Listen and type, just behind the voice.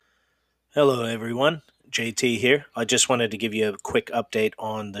Hello, everyone. JT here. I just wanted to give you a quick update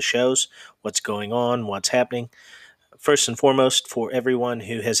on the shows, what's going on, what's happening. First and foremost, for everyone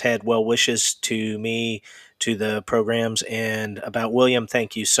who has had well wishes to me, to the programs, and about William,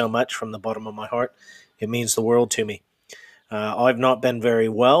 thank you so much from the bottom of my heart. It means the world to me. I've not been very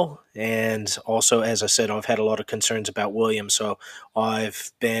well, and also, as I said, I've had a lot of concerns about William, so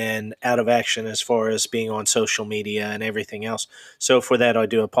I've been out of action as far as being on social media and everything else. So, for that, I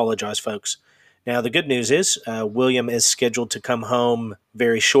do apologize, folks. Now, the good news is William is scheduled to come home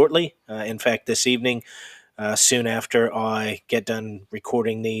very shortly. In fact, this evening, soon after I get done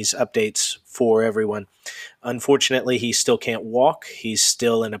recording these updates for everyone. Unfortunately, he still can't walk. He's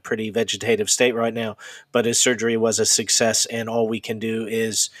still in a pretty vegetative state right now, but his surgery was a success, and all we can do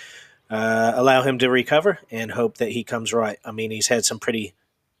is allow him to recover and hope that he comes right. I mean, he's had some pretty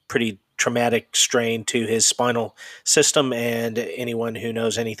traumatic strain to his spinal system, and anyone who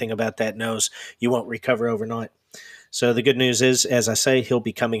knows anything about that knows you won't recover overnight. So the good news is, as I say, he'll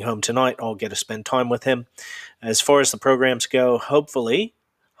be coming home tonight. I'll get to spend time with him. As far as the programs go, hopefully,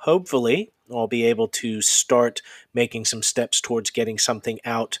 I'll be able to start making some steps towards getting something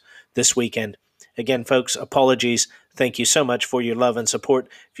out this weekend. Again, folks, apologies. Thank you so much for your love and support.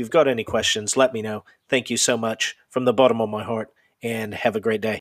 If you've got any questions, let me know. Thank you so much from the bottom of my heart, and have a great day.